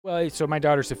Well, so my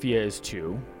daughter Sophia is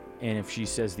 2, and if she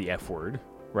says the F word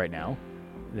right now,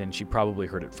 then she probably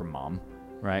heard it from mom,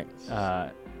 right?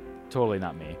 Totally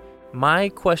not me. My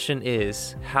question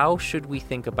is, how should we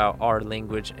think about our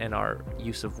language and our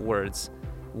use of words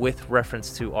with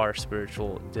reference to our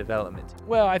spiritual development?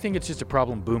 Well, I think it's just a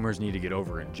problem boomers need to get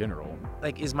over in general.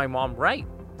 Like, is my mom right?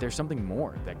 There's something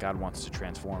more that God wants to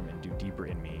transform and do deeper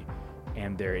in me,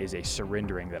 and there is a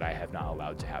surrendering that I have not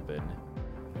allowed to happen.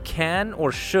 Can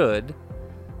or should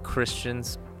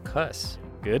Christians cuss?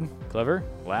 Good? Clever?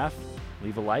 Laugh?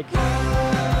 Leave a like?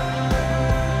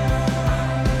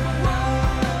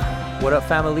 What up,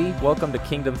 family? Welcome to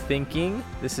Kingdom Thinking.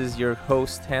 This is your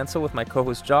host, Hansel, with my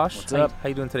co-host, Josh. What's up? How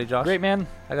you doing today, Josh? Great, man.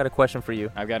 I got a question for you.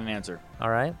 I've got an answer.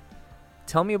 All right.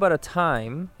 Tell me about a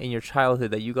time in your childhood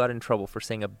that you got in trouble for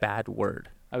saying a bad word.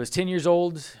 I was 10 years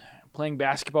old, playing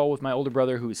basketball with my older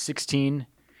brother who was 16.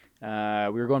 We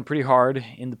were going pretty hard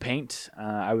in the paint.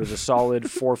 I was a solid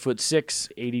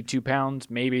 4'6", 82 pounds,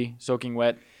 maybe, soaking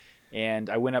wet.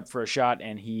 And I went up for a shot,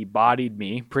 and he bodied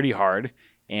me pretty hard.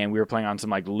 And we were playing on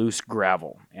some loose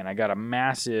gravel. And I got a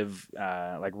massive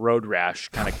road rash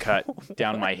kind of cut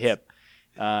down my hip.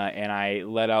 And I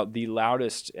let out the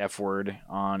loudest F word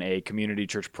on a community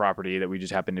church property that we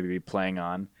just happened to be playing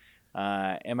on.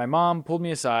 And my mom pulled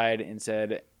me aside and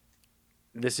said,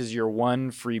 "This is your one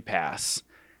free pass.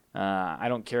 I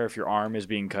don't care if your arm is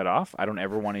being cut off. I don't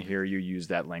ever want to hear you use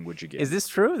that language again." Is this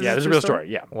true? Yeah, this is a real story.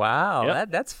 Yeah. Wow, Yep.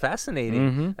 that's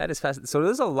fascinating. Mm-hmm. That is fascinating. So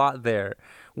there's a lot there.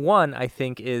 One, I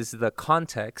think, is the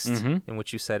context in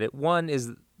which you said it.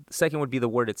 Second would be the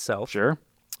word itself. Sure.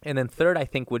 And then third, I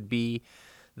think, would be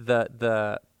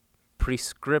the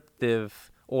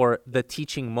prescriptive or the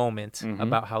teaching moment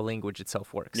about how language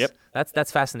itself works. Yep.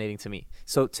 That's fascinating to me.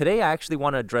 So today I actually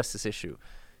want to address this issue.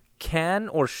 Can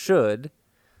or should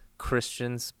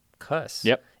Christians cuss?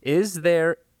 Yep. Is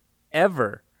there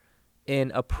ever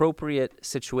an appropriate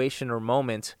situation or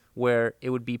moment where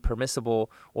it would be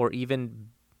permissible or even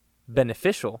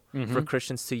beneficial for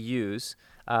Christians to use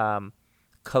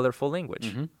colorful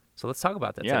language? So let's talk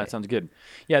about that Yeah, today. that sounds good.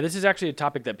 Yeah, this is actually a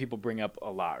topic that people bring up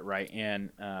a lot, right?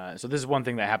 And so this is one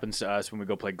thing that happens to us when we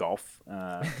go play golf.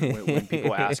 When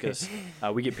people ask us,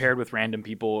 we get paired with random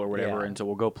people or whatever, Yeah. and so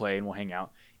we'll go play and we'll hang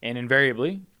out. And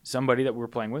invariably, somebody that we're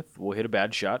playing with will hit a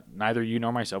bad shot. Neither you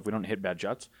nor myself, we don't hit bad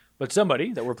shots. But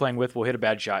somebody that we're playing with will hit a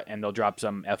bad shot, and they'll drop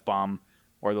some F-bomb,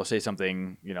 or they'll say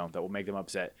something, that will make them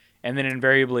upset. And then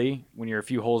invariably, when you're a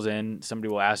few holes in,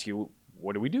 somebody will ask you,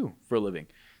 "What do we do for a living?"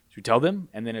 So you tell them,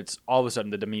 and then it's all of a sudden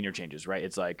the demeanor changes, right?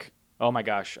 It's like, "Oh my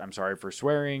gosh, I'm sorry for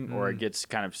swearing," or it gets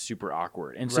kind of super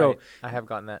awkward. And so Right. I have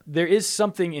gotten that. there is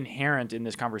something inherent in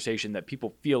this conversation that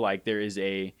people feel like there is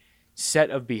a set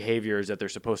of behaviors that they're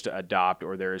supposed to adopt,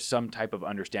 or there is some type of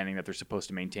understanding that they're supposed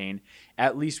to maintain,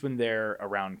 at least when they're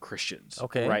around Christians.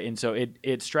 Okay. Right. And so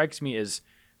it strikes me as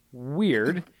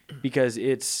weird because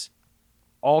it's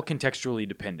all contextually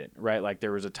dependent, right? Like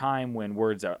there was a time when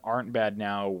words that aren't bad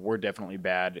now were definitely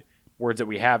bad. Words that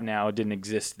we have now didn't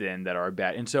exist then that are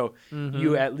bad. And so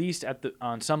you at least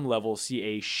on some level see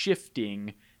a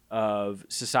shifting of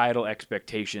societal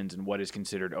expectations and what is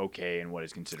considered okay and what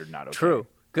is considered not okay. True.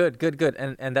 Good.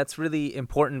 And that's really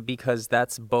important because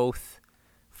that's both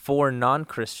for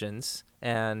non-Christians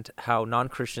and how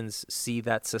non-Christians see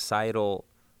that societal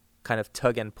kind of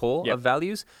tug and pull Yep. of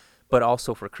values, but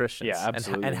also for Christians. Yeah,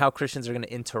 absolutely. And how Christians are going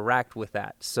to interact with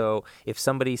that. So if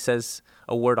somebody says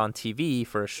a word on TV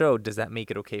for a show, does that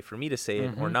make it okay for me to say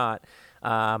it or not?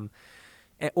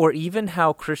 Or even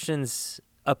how Christians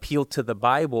appeal to the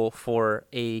Bible for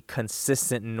a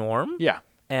consistent norm. Yeah.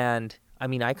 And I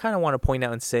mean, I kind of want to point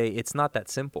out and say it's not that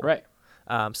simple. Right.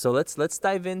 So let's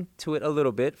dive into it a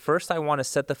little bit. First, I want to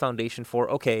set the foundation for,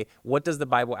 okay, what does the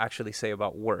Bible actually say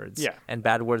about words and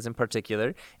bad words in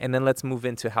particular? And then let's move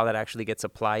into how that actually gets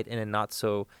applied in a not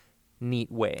so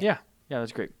neat way. Yeah,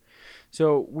 that's great.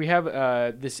 So we have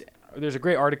there's a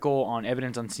great article on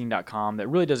evidenceunseen.com that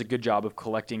really does a good job of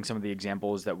collecting some of the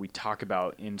examples that we talk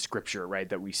about in Scripture, right,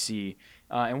 that we see.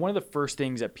 And one of the first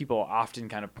things that people often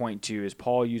kind of point to is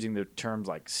Paul using the terms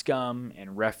like scum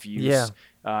and refuse. Yeah.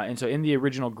 And so in the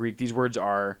original Greek, these words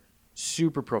are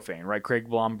super profane, right? Craig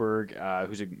Blomberg,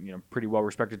 who's a pretty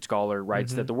well-respected scholar,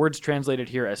 writes that the words translated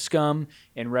here as scum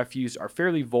and refuse are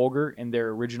fairly vulgar in their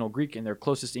original Greek, and their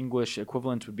closest English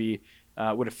equivalent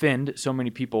would offend so many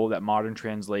people that modern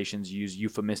translations use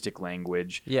euphemistic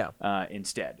language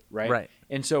instead, right? Right.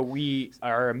 And so we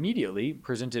are immediately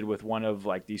presented with one of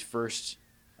these first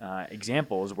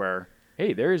examples where,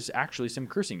 hey, there's actually some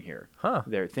cursing here.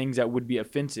 There are things that would be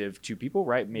offensive to people,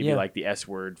 right? Maybe like the S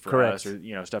word for us,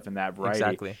 or stuff in that variety.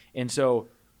 Exactly. And so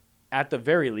at the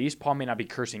very least, Paul may not be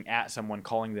cursing at someone,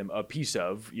 calling them a piece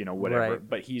of, whatever, Right.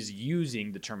 but he's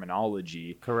using the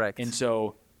terminology. Correct. And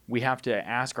so we have to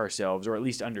ask ourselves, or at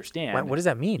least understand. What does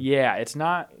that mean? Yeah, it's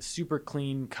not super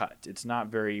clean cut. It's not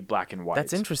very black and white.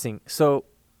 That's interesting. So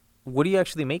what do you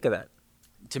actually make of that?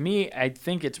 To me, I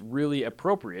think it's really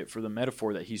appropriate for the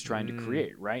metaphor that he's trying to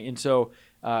create, right? And so,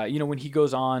 when he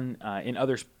goes on in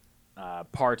other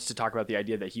parts to talk about the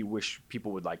idea that he wished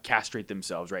people would like castrate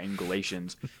themselves, right, in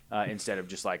Galatians, instead of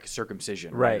just like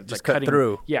circumcision, Right, It's just like cut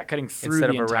through. Yeah, cutting through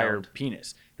Instead the of entire around.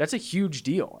 penis. That's a huge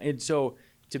deal. And so,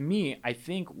 to me, I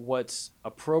think what's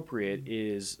appropriate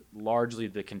is largely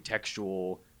the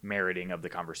contextual meriting of the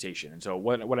conversation. And so,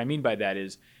 what I mean by that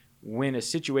is, when a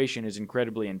situation is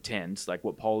incredibly intense, like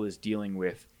what Paul is dealing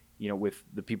with, with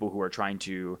the people who are trying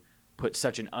to put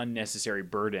such an unnecessary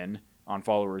burden on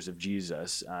followers of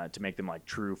Jesus to make them like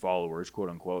true followers,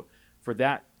 quote unquote, for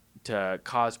that to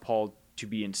cause Paul to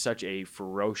be in such a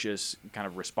ferocious kind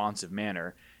of responsive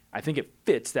manner, I think it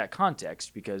fits that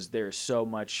context because there's so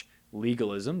much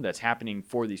legalism that's happening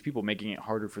for these people, making it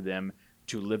harder for them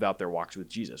to live out their walks with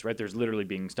Jesus, right? There's literally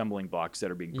being stumbling blocks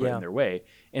that are being put in their way.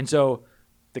 And so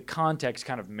the context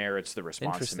kind of merits the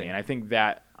response to me. And I think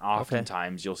that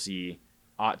oftentimes you'll see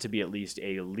ought to be at least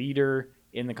a leader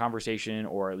in the conversation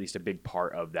or at least a big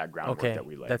part of that groundwork that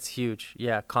we lay. That's huge.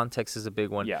 Yeah, context is a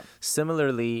big one. Yeah.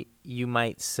 Similarly, you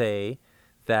might say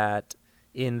that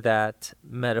in that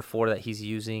metaphor that he's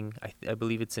using, I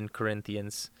believe it's in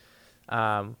Corinthians,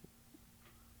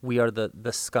 we are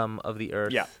the scum of the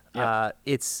earth. Yeah.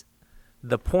 It's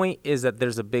the point is that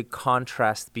there's a big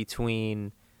contrast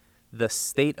between the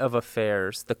state of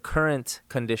affairs, the current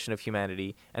condition of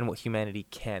humanity, and what humanity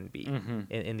can be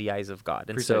in the eyes of God.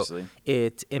 And Precisely. so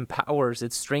it empowers,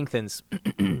 it strengthens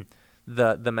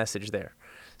the message there.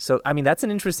 So, I mean, that's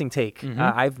an interesting take.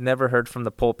 I've never heard from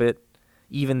the pulpit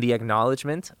even the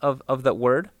acknowledgement of that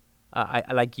word. I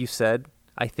like you said,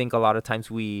 I think a lot of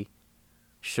times we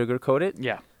sugarcoat it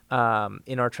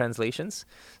in our translations.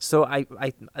 So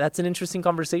I that's an interesting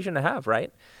conversation to have,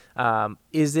 right?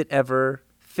 Is it ever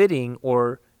fitting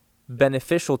or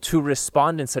beneficial to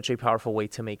respond in such a powerful way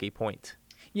to make a point?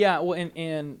 Yeah, well,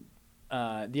 and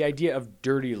the idea of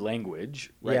dirty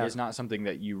language, right, is not something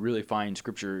that you really find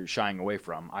Scripture shying away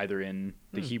from, either in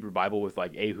the Hebrew Bible with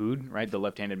like Ehud, right, the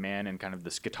left-handed man, and kind of the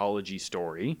scatology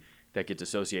story that gets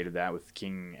associated with that with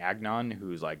King Agnon,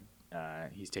 who's like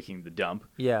he's taking the dump,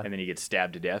 and then he gets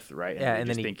stabbed to death, right? And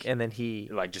then he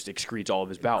like just excretes all of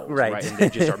his bowels, right? And they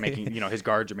just are making, his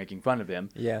guards are making fun of him,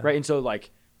 right? And so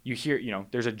like you hear,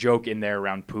 there's a joke in there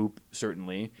around poop,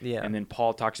 certainly, and then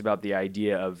Paul talks about the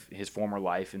idea of his former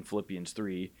life in Philippians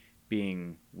 3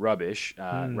 being rubbish,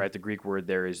 right? The Greek word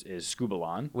there is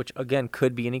skubalon, which again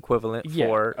could be an equivalent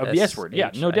for of the S word,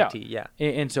 no doubt, yeah.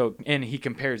 And so he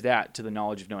compares that to the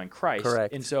knowledge of knowing Christ,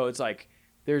 correct? And so it's like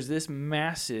there's this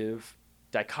massive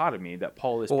dichotomy that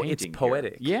Paul is painting. It's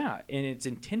poetic, and it's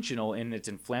intentional in its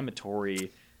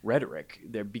inflammatory rhetoric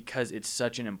there because it's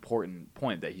such an important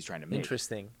point that he's trying to make.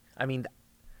 Interesting. I mean,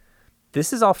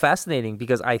 this is all fascinating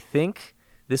because I think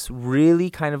this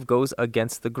really kind of goes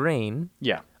against the grain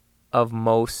of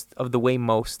the way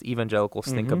most evangelicals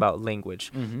think about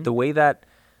language. The way that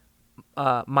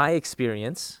my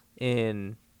experience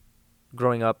in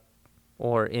growing up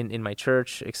or in my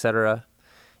church, etc.,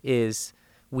 is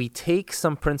we take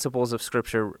some principles of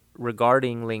Scripture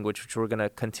regarding language, which we're going to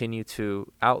continue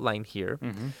to outline here,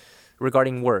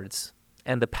 regarding words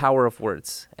and the power of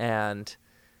words. And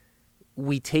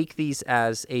we take these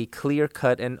as a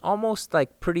clear-cut and almost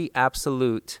like pretty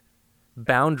absolute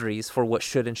boundaries for what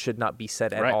should and should not be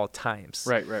said at all times.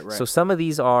 Right. So some of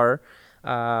these are,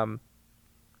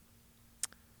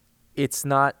 it's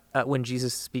not when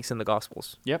Jesus speaks in the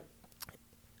Gospels.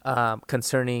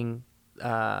 Concerning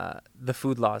the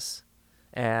food laws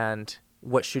and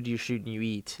what shouldn't you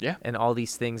eat, and all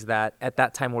these things that at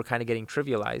that time were kind of getting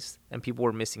trivialized and people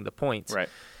were missing the point. Right.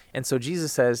 And so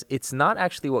Jesus says it's not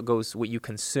actually what you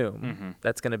consume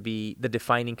that's going to be the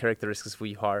defining characteristics of who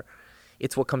you are.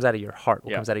 It's what comes out of your heart,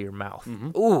 what comes out of your mouth.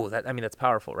 Ooh, that's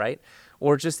powerful, right?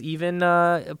 Or just even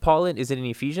Paul, is it in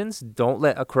Ephesians? Don't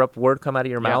let a corrupt word come out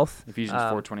of your mouth. Ephesians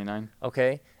 4:29.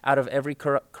 Okay, out of every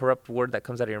corrupt word that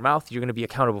comes out of your mouth, you're going to be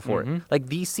accountable for it. Like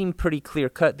these seem pretty clear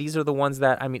cut. These are the ones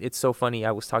that it's so funny.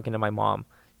 I was talking to my mom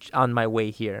on my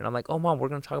way here, and I'm like, "Oh, Mom, we're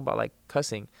going to talk about like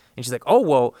cussing," and she's like, "Oh,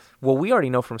 well, we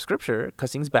already know from Scripture,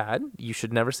 cussing's bad. You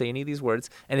should never say any of these words,"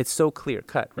 and it's so clear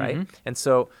cut, right? And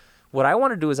so what I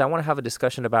want to do is I want to have a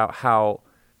discussion about how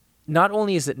not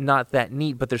only is it not that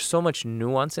neat, but there's so much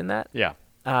nuance in that.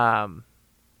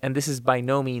 And this is by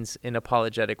no means an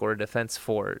apologetic or a defense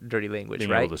for dirty language, Being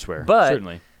right? able to swear, but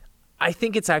certainly. I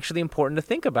think it's actually important to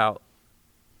think about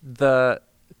the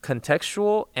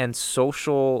contextual and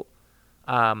social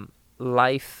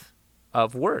life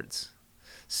of words.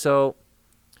 So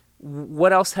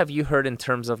what else have you heard in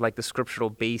terms of like the scriptural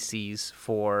bases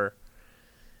for,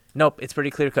 nope, it's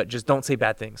pretty clear cut, just don't say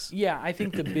bad things? Yeah, I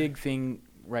think the big thing,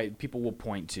 right, people will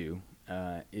point to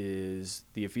is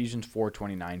the Ephesians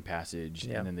 4:29 passage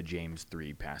and then the James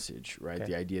 3 passage, right?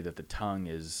 The idea that the tongue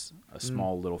is a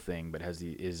small little thing, but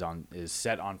is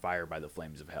set on fire by the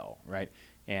flames of hell, right?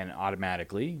 And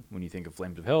automatically, when you think of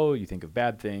flames of hell, you think of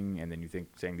bad thing, and then you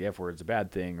think saying the F word is a bad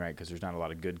thing, right? Because there's not a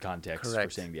lot of good context for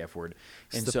saying the F word.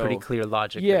 And it's a pretty clear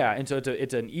logic. Yeah, there. and so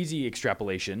it's an easy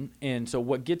extrapolation. And so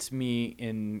what gets me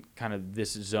in kind of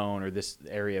this zone or this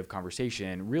area of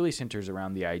conversation really centers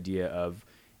around the idea of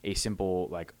a simple,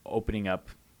 like, opening up,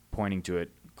 pointing to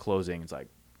it, closing. It's like,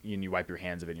 and you wipe your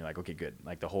hands of it, and you're like, okay, good.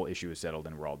 Like, the whole issue is settled,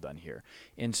 and we're all done here.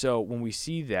 And so when we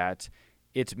see that,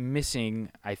 it's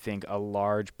missing, I think, a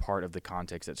large part of the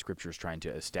context that Scripture is trying to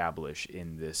establish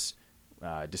in this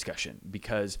discussion.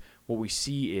 Because what we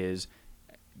see is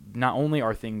not only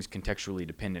are things contextually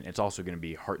dependent, it's also going to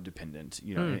be heart dependent,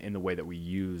 in the way that we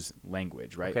use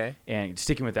language, right? Okay. And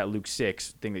sticking with that Luke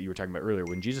 6 thing that you were talking about earlier,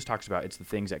 when Jesus talks about it's the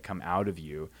things that come out of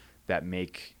you that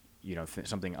make,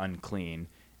 something unclean,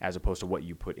 as opposed to what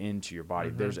you put into your body.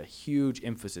 There's a huge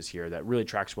emphasis here that really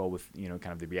tracks well with,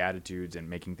 kind of the Beatitudes and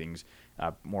making things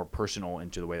more personal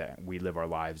into the way that we live our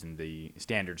lives and the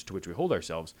standards to which we hold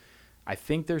ourselves. I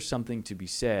think there's something to be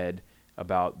said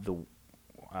about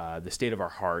the state of our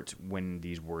heart when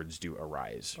these words do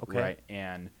arise, right?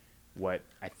 And what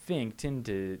I think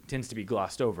tends to be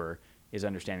glossed over is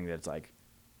understanding that it's like,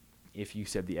 if you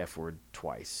said the F word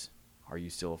twice, are you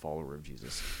still a follower of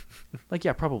Jesus? Like,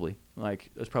 yeah, probably.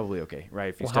 Like, that's probably okay, right?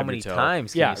 If you how many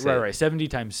times can you say? Right. 70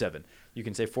 times 7. You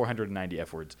can say 490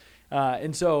 F words.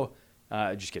 And so,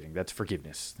 just kidding. That's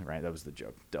forgiveness, right? That was the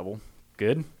joke. Double.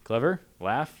 Good. Clever.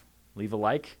 Laugh. Leave a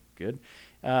like. Good.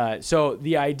 So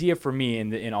the idea for me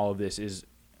in all of this is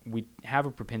we have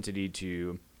a propensity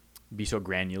to be so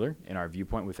granular in our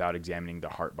viewpoint without examining the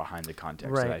heart behind the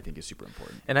context that I think is super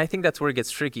important. And I think that's where it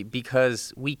gets tricky,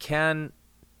 because we can,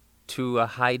 to a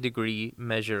high degree,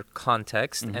 measure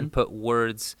context and put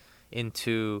words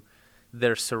into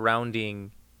their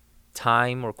surrounding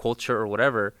time or culture or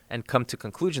whatever and come to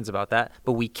conclusions about that,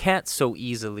 but we can't so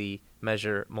easily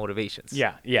measure motivations.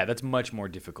 Yeah, that's much more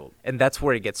difficult. And that's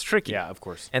where it gets tricky. Yeah, of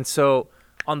course. And so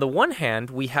on the one hand,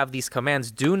 we have these commands: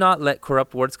 do not let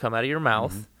corrupt words come out of your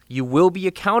mouth. You will be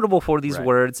accountable for these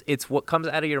words. It's what comes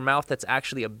out of your mouth that's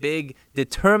actually a big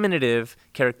determinative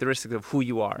characteristic of who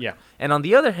you are. Yeah. And on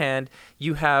the other hand,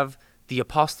 you have the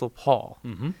Apostle Paul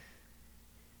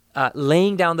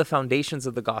laying down the foundations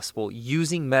of the gospel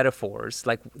using metaphors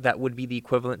like that would be the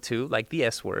equivalent to like the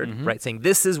S word, right? Saying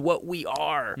this is what we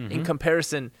are in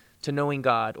comparison to knowing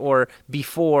God, or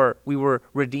before we were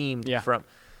redeemed from.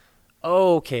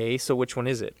 Okay, so which one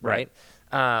is it, right?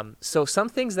 So some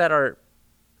things that are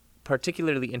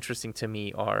particularly interesting to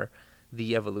me are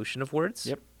the evolution of words.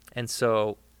 Yep. And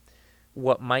so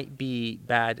what might be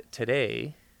bad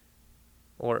today,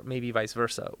 or maybe vice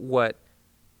versa, what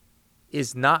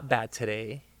is not bad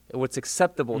today, what's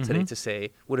acceptable today to say,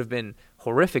 would have been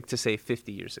horrific to say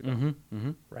 50 years ago,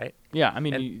 right? Yeah, I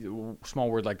mean, a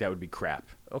small word like that would be crap.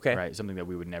 Okay. Right, something that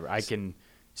we would never... I can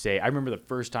say... I remember the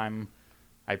first time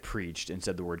I preached and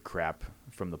said the word crap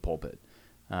from the pulpit.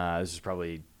 This was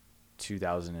probably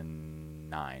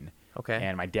 2009. Okay.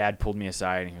 And my dad pulled me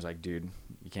aside and he was like, dude,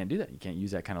 you can't do that. You can't use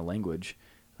that kind of language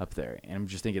up there. And I'm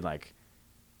just thinking, like,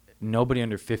 nobody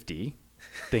under 50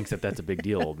 thinks that that's a big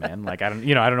deal, old man. Like, I don't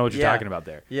know what you're talking about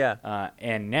there. Yeah.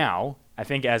 And now, I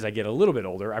think as I get a little bit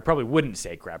older, I probably wouldn't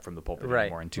say crap from the pulpit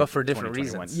anymore. But for different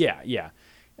reasons. Yeah.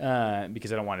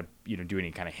 Because I don't want to, do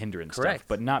any kind of hindrance stuff.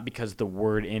 But not because the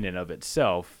word in and of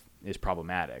itself is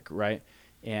problematic, right?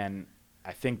 And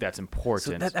I think that's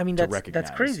important to recognize. That's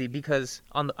crazy, because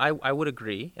I would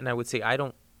agree, and I would say I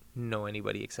don't know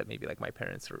anybody except maybe like my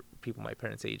parents or people my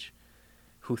parents' age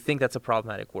who think that's a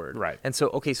problematic word. Right. And so,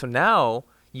 okay, so now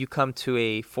you come to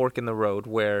a fork in the road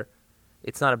where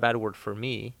it's not a bad word for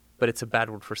me, but it's a bad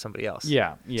word for somebody else.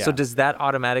 Yeah. So does that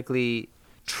automatically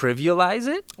trivialize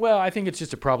it? Well, I think it's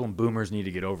just a problem boomers need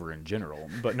to get over in general.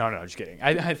 But no, just kidding.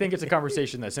 I think it's a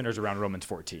conversation that centers around Romans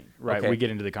 14, right? Okay. We get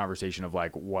into the conversation of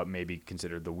like what may be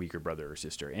considered the weaker brother or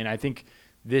sister. And I think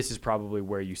this is probably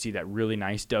where you see that really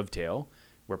nice dovetail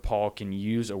where Paul can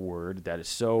use a word that is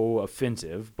so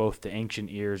offensive, both to ancient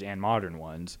ears and modern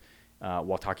ones,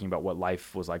 while talking about what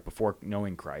life was like before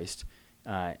knowing Christ,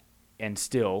 and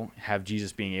still have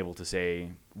Jesus being able to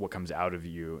say what comes out of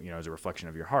you, as a reflection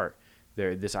of your heart.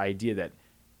 this idea that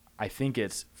I think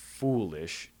it's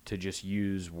foolish to just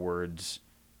use words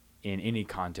in any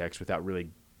context without really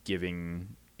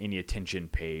giving any attention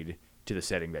paid to the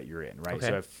setting that you're in, right? Okay.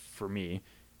 So if, for me,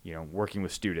 working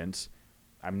with students,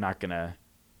 I'm not going to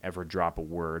ever drop a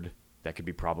word that could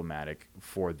be problematic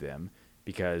for them,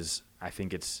 because I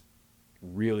think it's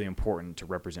really important to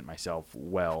represent myself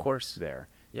well Of course. there.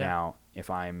 Yeah. Now, if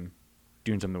I'm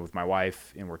doing something with my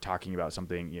wife and we're talking about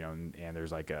something, and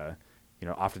there's like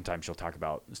oftentimes she'll talk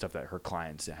about stuff that her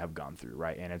clients have gone through,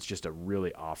 right? And it's just a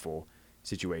really awful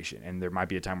situation. And there might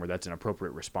be a time where that's an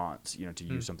appropriate response, to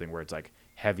use something where it's like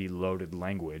heavy loaded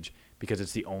language, because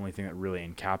it's the only thing that really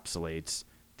encapsulates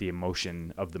the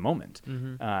emotion of the moment.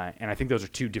 And I think those are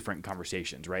two different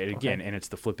conversations, right? Again, and it's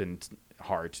the flippant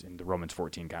heart in the Romans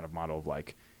 14 kind of model of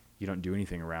like, you don't do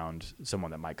anything around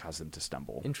someone that might cause them to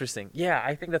stumble. Interesting. Yeah,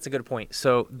 I think that's a good point.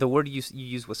 So the word you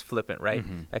used was flippant, right?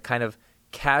 A kind of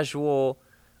casual,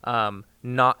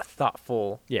 not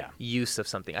thoughtful use of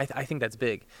something. I think that's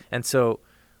big. And so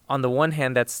on the one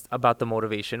hand, that's about the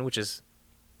motivation, which is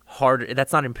hard.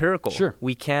 That's not empirical. Sure.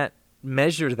 We can't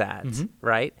measure that,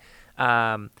 right?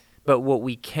 But what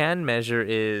we can measure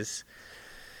is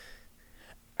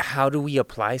how do we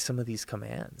apply some of these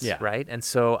commands, right? And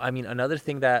so, I mean, another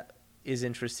thing that is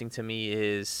interesting to me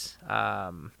is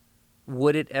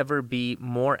would it ever be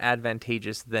more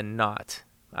advantageous than not,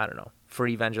 I don't know, for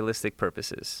evangelistic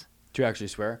purposes? To actually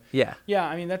swear? Yeah. Yeah,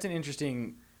 I mean, that's an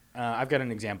interesting I've got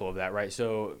an example of that, right?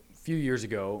 So a few years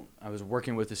ago, I was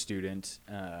working with a student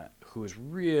who was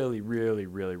really, really,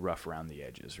 really rough around the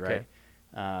edges, right?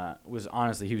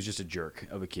 Okay. He was just a jerk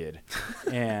of a kid.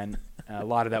 And a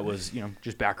lot of that was,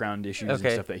 just background issues and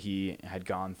stuff that he had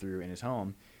gone through in his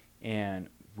home. And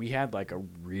we had like a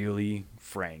really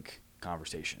frank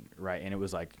conversation, right? And it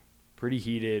was like pretty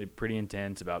heated, pretty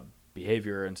intense about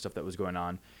behavior and stuff that was going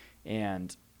on.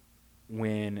 And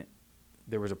when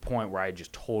there was a point where I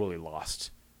just totally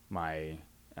lost my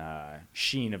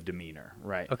sheen of demeanor,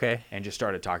 right? Okay. And just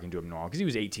started talking to him normal because he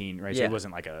was 18, right? So Yeah. he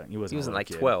wasn't like a like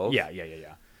kid. 12.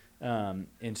 Yeah.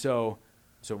 And so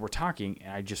we're talking,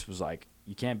 and I just was like,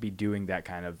 you can't be doing that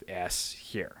kind of S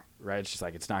here, right? It's just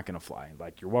like, it's not going to fly.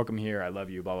 Like, you're welcome here. I love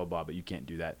you, blah, blah, blah, but you can't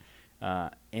do that.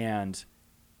 And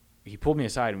he pulled me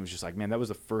aside and was just like, man, that was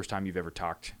the first time you've ever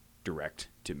talked direct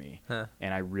to me. Huh.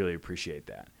 And I really appreciate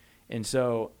that. And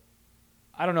so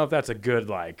I don't know if that's a good,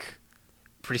 like,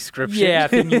 prescription. yeah,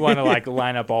 thing you want to like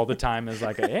line up all the time as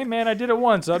like, hey man, I did it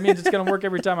once, so that means it's going to work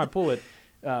every time I pull it.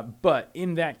 But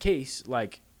in that case,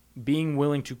 like being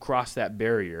willing to cross that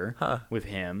barrier with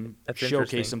him, That's showcase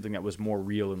interesting. something that was more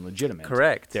real and legitimate.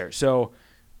 Correct. There. So,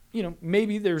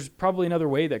 maybe there's probably another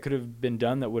way that could have been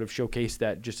done that would have showcased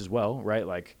that just as well, right?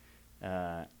 Like,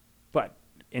 but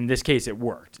in this case, it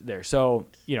worked there. So,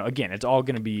 again, it's all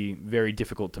going to be very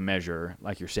difficult to measure,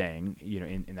 like you're saying,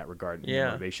 in that regard, in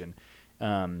motivation.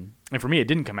 And for me, it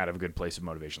didn't come out of a good place of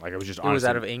motivation. Like I was just honestly, was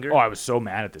out of anger? Oh, I was so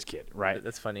mad at this kid, right?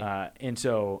 That's funny. And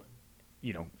so,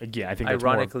 again, I think that's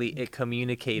Ironically, it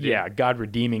communicated. more, God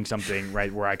redeeming something,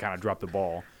 right, where I kind of dropped the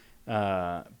ball.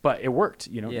 But it worked,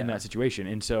 in that situation.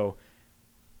 And so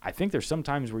I think there's some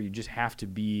times where you just have to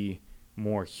be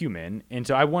more human. And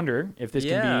so I wonder if this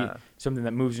can be something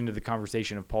that moves into the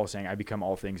conversation of Paul saying, I become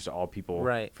all things to all people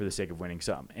for the sake of winning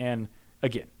some. And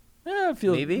again, I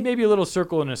feel maybe a little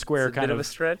circle in a square it's a kind bit of a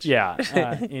stretch. Yeah,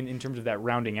 in terms of that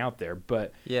rounding out there.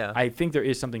 But I think there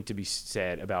is something to be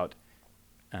said about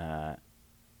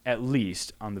at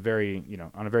least on the very,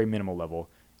 on a very minimal level,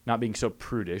 not being so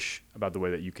prudish about the way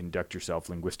that you conduct yourself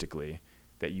linguistically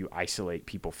that you isolate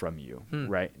people from you,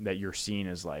 right? That you're seen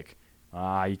as like,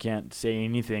 you can't say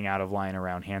anything out of line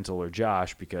around Hansel or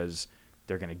Josh because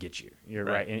they're going to get you. You're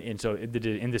right. And so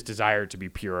in this desire to be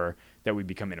pure, that we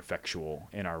become ineffectual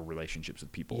in our relationships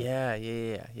with people. Yeah.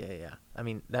 I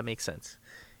mean, that makes sense.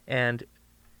 And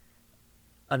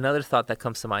another thought that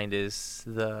comes to mind is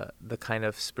the kind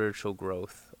of spiritual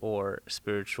growth or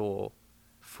spiritual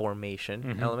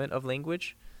formation element of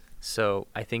language. So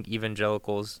I think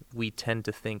evangelicals, we tend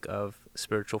to think of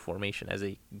spiritual formation as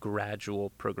a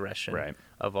gradual progression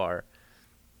of our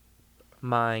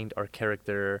mind, our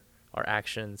character, our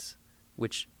actions,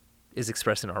 which is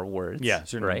expressed in our words. Yeah,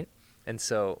 certainly. Right? And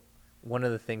so one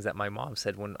of the things that my mom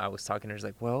said when I was talking to her is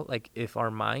like, well, like if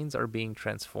our minds are being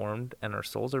transformed and our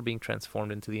souls are being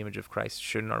transformed into the image of Christ,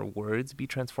 shouldn't our words be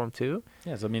transformed too?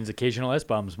 Yeah, so it means occasional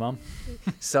S-bombs, Mom.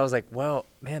 So I was like, well,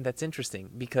 man, that's interesting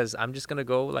because I'm just going to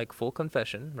go like full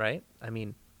confession, right? I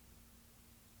mean,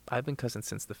 I've been cussing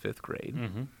since the 5th grade.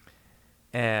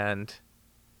 And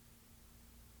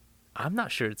I'm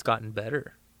not sure it's gotten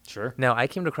better. Sure. Now, I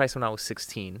came to Christ when I was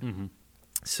 16.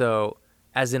 So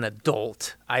as an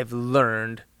adult, I've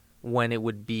learned when it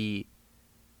would be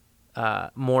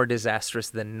more disastrous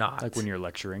than not. Like when you're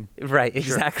lecturing. Right,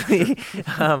 exactly.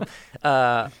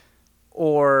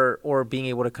 Or being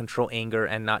able to control anger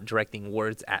and not directing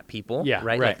words at people. Yeah,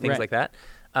 right, right, like things right. like that.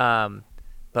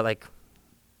 But like,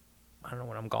 I don't know,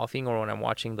 when I'm golfing or when I'm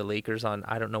watching the Lakers on,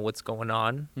 I don't know what's going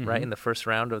on, right, in the first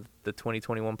round of the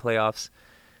 2021 playoffs.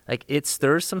 Like, it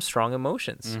stirs some strong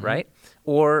emotions, right?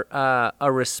 Or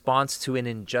a response to an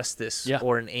injustice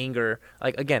or an anger.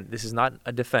 Like, again, this is not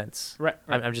a defense. Right.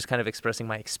 I'm just kind of expressing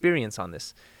my experience on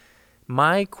this.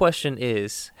 My question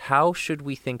is, how should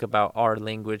we think about our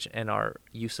language and our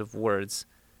use of words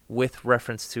with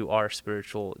reference to our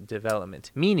spiritual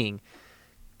development? Meaning,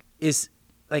 is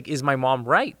my mom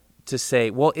right to say,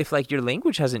 well, if like your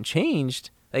language hasn't changed,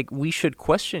 like we should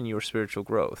question your spiritual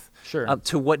growth? Sure.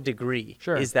 To what degree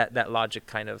is that logic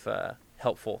kind of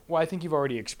helpful? Well, I think you've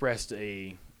already expressed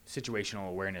a situational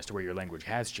awareness to where your language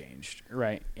has changed,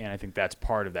 right? And I think that's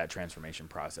part of that transformation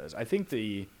process. I think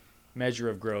the measure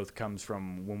of growth comes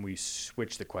from when we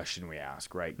switch the question we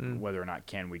ask, right? Whether or not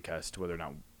can we cuss to whether or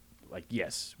not, like,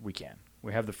 yes, we can.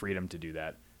 We have the freedom to do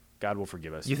that. God will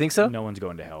forgive us. You think so? No one's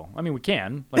going to hell. I mean, we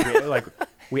can. Like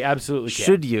we absolutely can.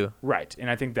 Should you? Right. And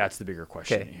I think that's the bigger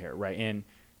question Okay. here, right? And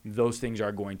those things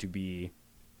are going to be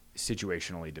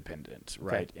situationally dependent,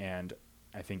 right? Okay. And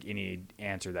I think any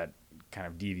answer that kind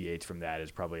of deviates from that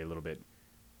is probably a little bit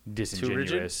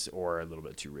disingenuous or a little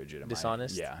bit too rigid.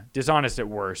 Dishonest? Dishonest at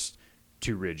worst,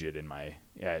 too rigid in my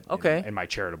in my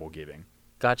charitable giving.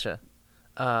 Gotcha.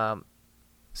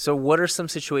 So what are some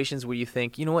situations where you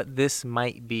think, you know what, this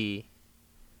might be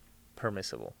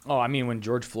permissible? Oh, I mean, when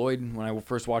George Floyd, when I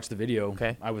first watched the video,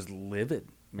 Okay. I was livid,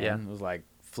 man. Yeah. It was like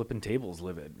flipping tables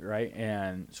livid, right?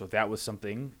 And so that was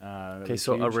something. That Okay, was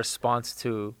so a huge. response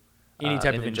to Any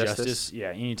type an of injustice. Yeah,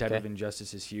 any type of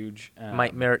injustice is huge.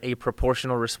 might merit a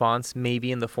proportional response,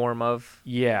 maybe in the form of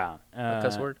Yeah. a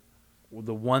cuss word.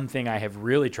 The one thing I have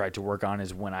really tried to work on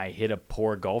is when I hit a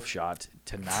poor golf shot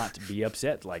to not be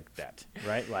upset like that,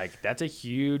 right? Like, that's a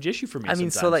huge issue for me. I mean,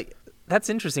 so sometimes. like, that's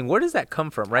interesting. Where does that come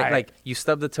from, right? Like, you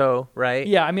stub the toe, right?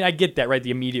 Yeah, I mean, I get that, right?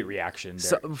 The immediate reaction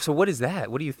there. So what is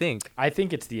that? What do you think? I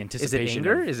think it's the Is anticipation. it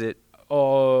anger? of- Is it?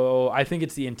 Oh, I think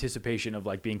it's the anticipation of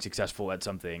like being successful at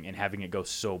something and having it go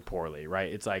so poorly,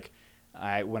 right? It's like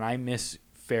when I miss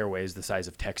fairways the size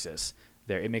of Texas,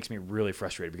 it makes me really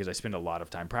frustrated because I spend a lot of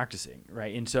time practicing,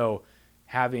 right? And so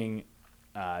having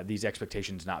these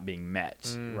expectations not being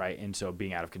met, right? And so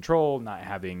being out of control, not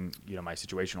having my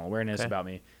situational awareness about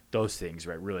me, those things,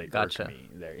 right, really Gotcha. irk me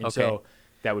there. And so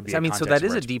that would be. I mean, so that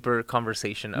is a deeper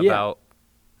conversation about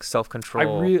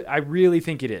self-control. I really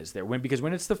think it is there because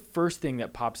when it's the first thing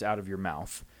that pops out of your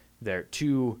mouth there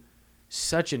to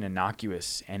such an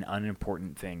innocuous and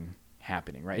unimportant thing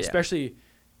happening, right? Yeah. Especially,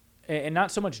 and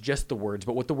not so much just the words,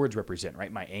 but what the words represent,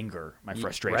 right? My anger, my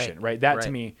frustration, right, right? That right.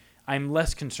 to me, I'm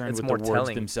less concerned It's with more the words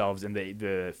telling. themselves and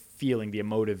the feeling, the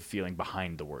emotive feeling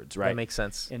behind the words, right? That makes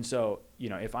sense. And so,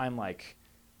 if I'm like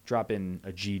dropping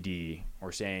a GD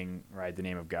or saying, right, the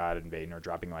name of God in vain, or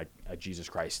dropping like a Jesus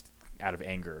Christ out of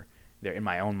anger there in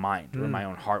my own mind or in my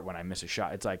own heart when I miss a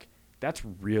shot, it's like, that's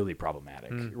really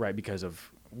problematic, right? Because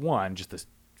of one, just the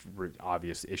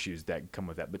obvious issues that come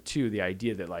with that, but two, the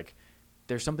idea that like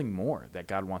there's something more that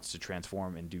God wants to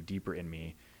transform and do deeper in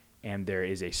me, and there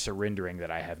is a surrendering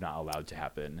that I have not allowed to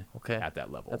happen at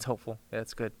that level. That's helpful. Yeah,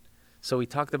 that's good. So we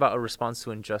talked about a response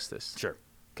to injustice. Sure.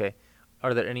 Okay.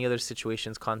 Are there any other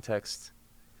situations, contexts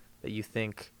that you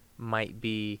think might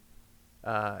be,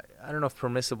 I don't know if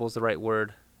permissible is the right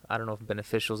word. I don't know if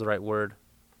beneficial is the right word.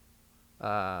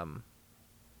 I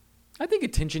think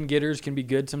attention getters can be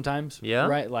good sometimes. Yeah?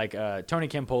 Right? Like Tony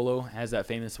Campolo has that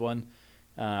famous one.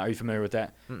 Are you familiar with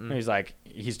that?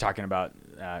 He's talking about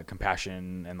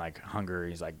compassion and like hunger.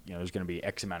 He's like, there's going to be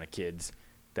X amount of kids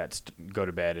that go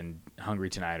to bed and hungry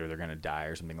tonight, or they're going to die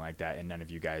or something like that, and none of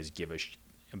you guys give a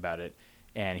about it.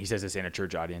 And he says this in a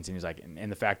church audience, and he's like,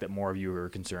 and the fact that more of you are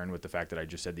concerned with the fact that I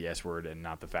just said the S word and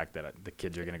not the fact that the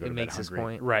kids are going to go to bed hungry. It makes his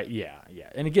point. Right, yeah.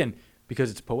 And again, because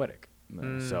it's poetic.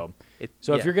 So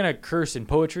if you're going to curse in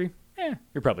poetry,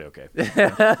 you're probably okay.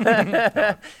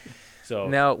 So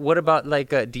now, what about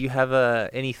like, do you have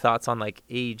any thoughts on like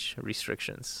age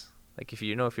restrictions? Like if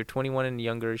you're 21 and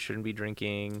younger, you shouldn't be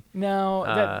drinking. No,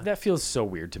 that feels so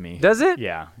weird to me. Does it?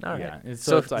 Yeah. All yeah. right.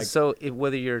 So it's like,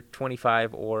 whether you're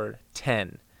 25 or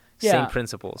 10, Yeah. same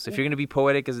principles. If you're going to be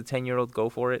poetic as a 10-year-old, go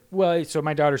for it. well, so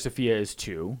my daughter Sophia is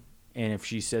 2, and if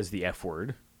she says the F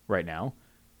word right now,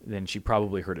 then she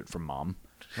probably heard it from mom,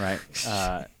 right?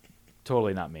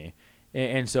 Totally not me.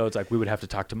 And so it's like we would have to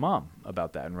talk to mom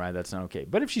about that, and right, that's not okay.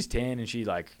 But if she's 10 and she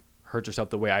like hurts herself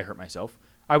the way I hurt myself,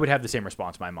 I would have the same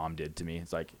response my mom did to me.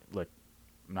 It's like, look,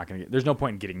 I'm not going to there's no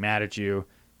point in getting mad at you,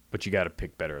 but you got to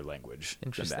pick better language than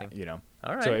Interesting. that, you know?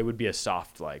 All right. So it would be a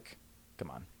soft, like, come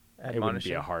on. It wouldn't be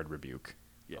Admonishing. a hard rebuke.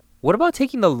 Yeah. What about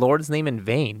taking the Lord's name in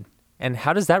vain? And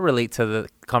how does that relate to the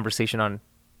conversation on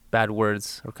bad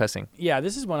words or cussing? Yeah,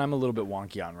 this is one I'm a little bit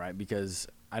wonky on, right? Because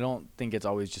I don't think it's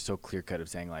always just so clear-cut of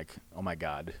saying, like, oh, my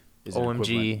God. Is an OMG.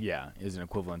 equivalent- Yeah, is an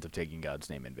equivalent of taking God's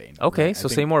name in vain. Okay, Right? so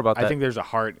say more about that. I think there's a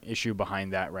heart issue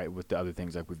behind that, right, with the other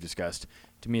things like we've discussed.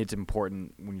 To me, it's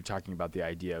important when you're talking about the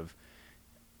idea of,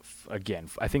 again,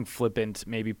 I think flippant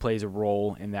maybe plays a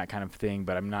role in that kind of thing,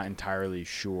 but I'm not entirely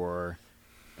sure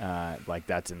like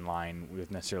that's in line with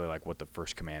necessarily like what the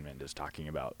first commandment is talking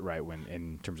about, right, when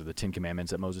in terms of the 10 commandments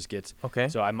that Moses gets. Okay.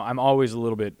 So I'm always a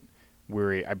little bit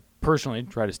weary. I personally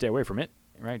try to stay away from it,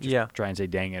 right? Just try and say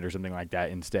dang it or something like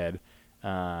that instead.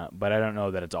 But I don't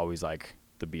know that it's always like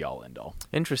the be all end all.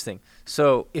 Interesting.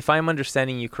 So if I'm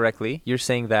understanding you correctly, you're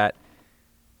saying that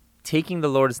taking the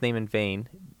Lord's name in vain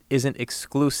isn't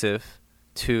exclusive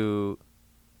to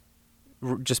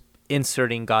just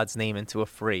inserting God's name into a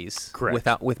phrase.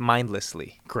 Correct. With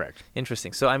mindlessly. Correct.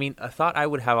 Interesting. So, I mean, a thought I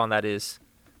would have on that is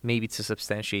maybe to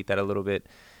substantiate that a little bit.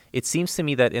 It seems to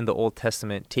me that in the Old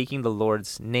Testament, taking the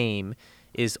Lord's name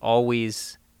is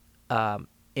always an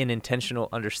intentional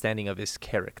understanding of his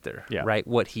character, right?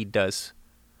 What he does,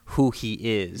 who he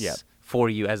is for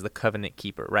you as the covenant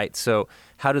keeper, right? So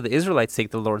how do the Israelites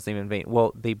take the Lord's name in vain?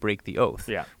 Well, they break the oath.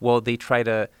 Yeah. Well, they try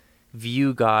to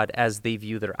view God as they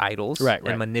view their idols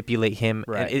and manipulate him.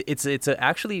 Right. And it's a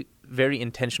actually very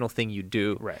intentional thing you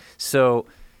do. Right. So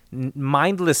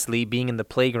mindlessly being in the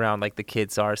playground like the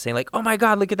kids are, saying like, oh my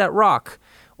God, look at that rock,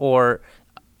 or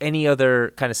any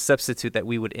other kind of substitute that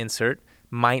we would insert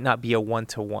might not be a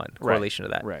one-to-one correlation to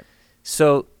that. Right.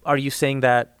 So are you saying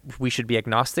that we should be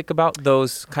agnostic about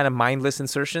those kind of mindless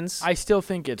insertions? I still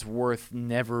think it's worth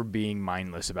never being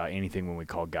mindless about anything when we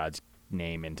call God's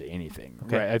name into anything.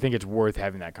 Okay. Right? I think it's worth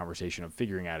having that conversation of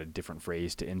figuring out a different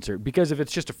phrase to insert, because if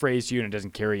it's just a phrase to you and it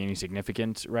doesn't carry any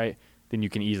significance, right, then you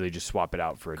can easily just swap it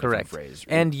out for a different phrase.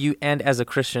 Right? And as a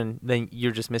Christian, then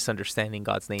you're just misunderstanding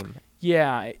God's name.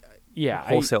 Yeah.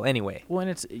 Wholesale anyway. Well, and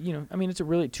it's, it's a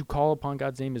really, to call upon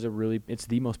God's name is it's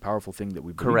the most powerful thing that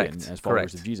we believe in as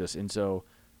followers of Jesus. And so,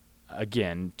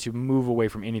 again, to move away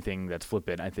from anything that's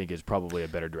flippant, I think is probably a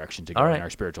better direction to go in our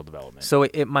spiritual development. So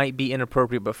it might be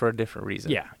inappropriate, but for a different reason.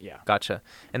 Yeah. Gotcha.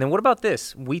 And then what about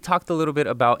this? We talked a little bit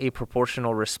about a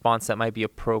proportional response that might be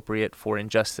appropriate for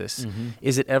injustice. Mm-hmm.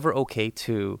 Is it ever okay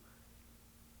to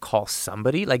call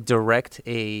somebody, like direct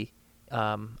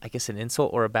I guess an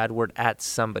insult or a bad word at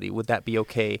somebody? Would that be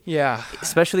okay? Yeah.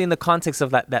 Especially in the context of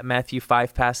that Matthew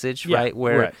 5 passage, right?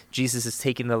 Where Jesus is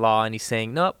taking the law and he's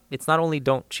saying, no, it's not only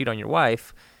don't cheat on your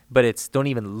wife, but it's don't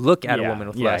even look at a woman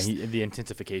with lust. The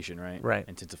intensification, right? Right.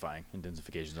 Intensifying.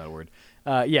 Intensification is not a word.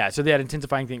 So that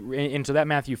intensifying thing, and so that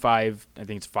Matthew 5, I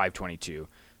think it's 5:22,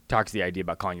 talks the idea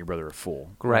about calling your brother a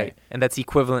fool. Right. And that's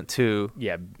equivalent to...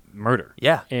 Yeah, murder.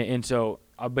 Yeah. And so...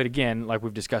 but again, like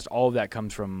we've discussed, all of that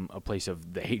comes from a place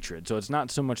of the hatred. So it's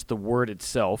not so much the word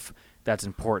itself that's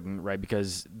important, right?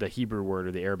 Because the Hebrew word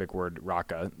or the Arabic word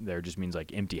raka there just means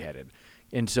like empty-headed.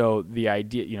 And so the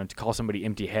idea, to call somebody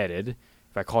empty-headed,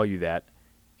 if I call you that,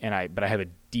 but I have a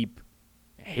deep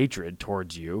hatred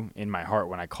towards you in my heart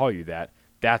when I call you that,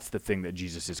 that's the thing that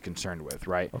Jesus is concerned with,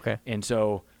 right? Okay. And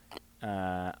so,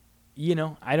 I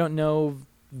don't know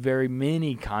very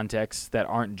many contexts that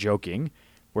aren't joking,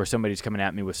 where somebody's coming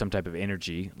at me with some type of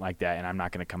energy like that, and I'm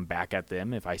not going to come back at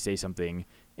them if I say something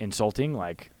insulting.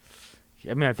 I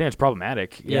think it's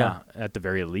problematic. Yeah, at the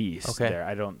very least. Okay. There,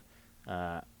 I don't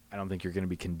think you're going to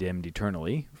be condemned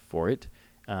eternally for it.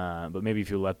 But maybe if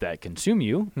you let that consume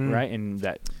you, right, and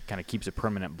that kind of keeps a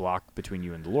permanent block between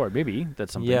you and the Lord, maybe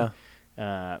that's something.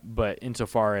 Yeah. But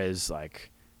insofar as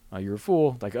like, oh, you're a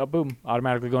fool, like, oh, boom,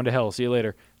 automatically going to hell. See you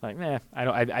later. Like,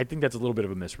 I think that's a little bit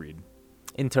of a misread.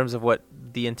 In terms of what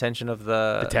the intention of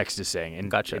the text is saying.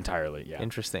 Gotcha. Entirely, yeah.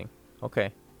 Interesting.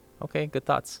 Okay, good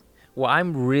thoughts. Well,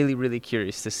 I'm really, really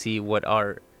curious to see what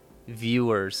our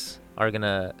viewers are going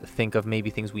to think of maybe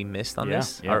things we missed on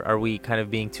this. Yeah. Are we kind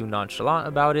of being too nonchalant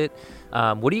about it?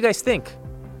 What do you guys think?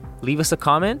 Leave us a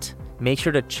comment. Make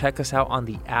sure to check us out on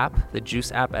the app, the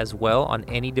Juice app as well, on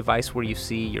any device where you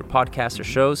see your podcasts or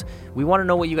shows. We want to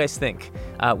know what you guys think.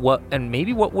 What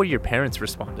would your parents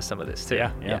respond to some of this too?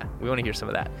 Yeah. We want to hear some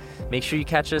of that. Make sure you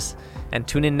catch us and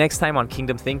tune in next time on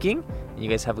Kingdom Thinking. And you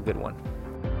guys have a good one.